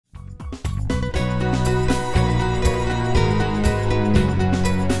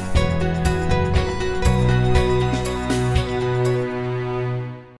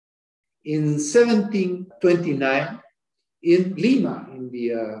In 1729, in Lima, in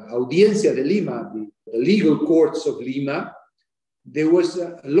the Audiencia de Lima, the legal courts of Lima, there was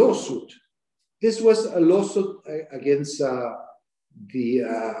a lawsuit. This was a lawsuit against the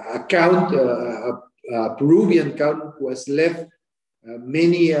count, a Peruvian count who has left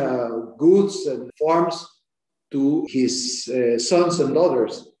many goods and farms to his sons and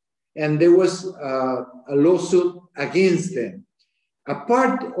daughters. And there was a lawsuit against them. A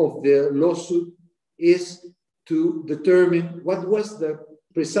part of the lawsuit is to determine what was the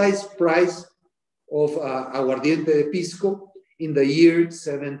precise price of aguardiente de Pisco in the year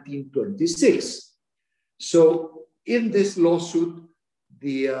 1726. So in this lawsuit,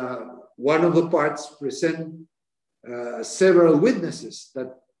 one of the parts present several witnesses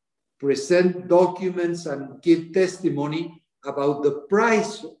that present documents and give testimony about the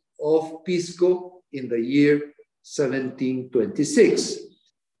price of Pisco in the year 1726.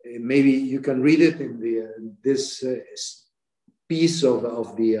 Maybe you can read it in this piece of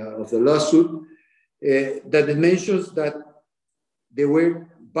the lawsuit that it mentions that they were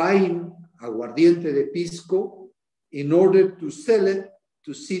buying aguardiente de Pisco in order to sell it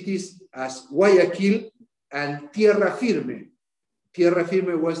to cities as Guayaquil and Tierra Firme. Tierra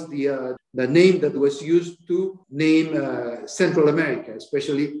Firme was the name that was used to name Central America,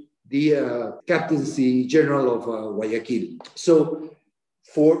 especially the Captaincy General of Guayaquil. So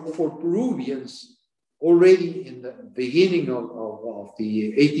for Peruvians, already in the beginning of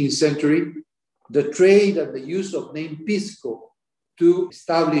the 18th century, the trade and the use of name Pisco to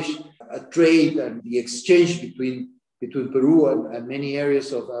establish a trade and the exchange between Peru and many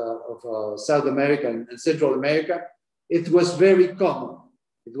areas of South America and Central America, it was very common.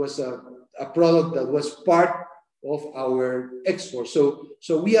 It was a product that was part of our export. So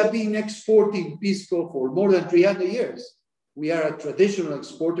we have been exporting Pisco for more than 300 years. We are a traditional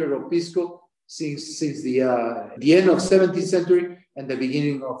exporter of Pisco since the end of 17th century and the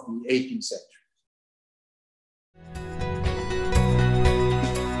beginning of the 18th century.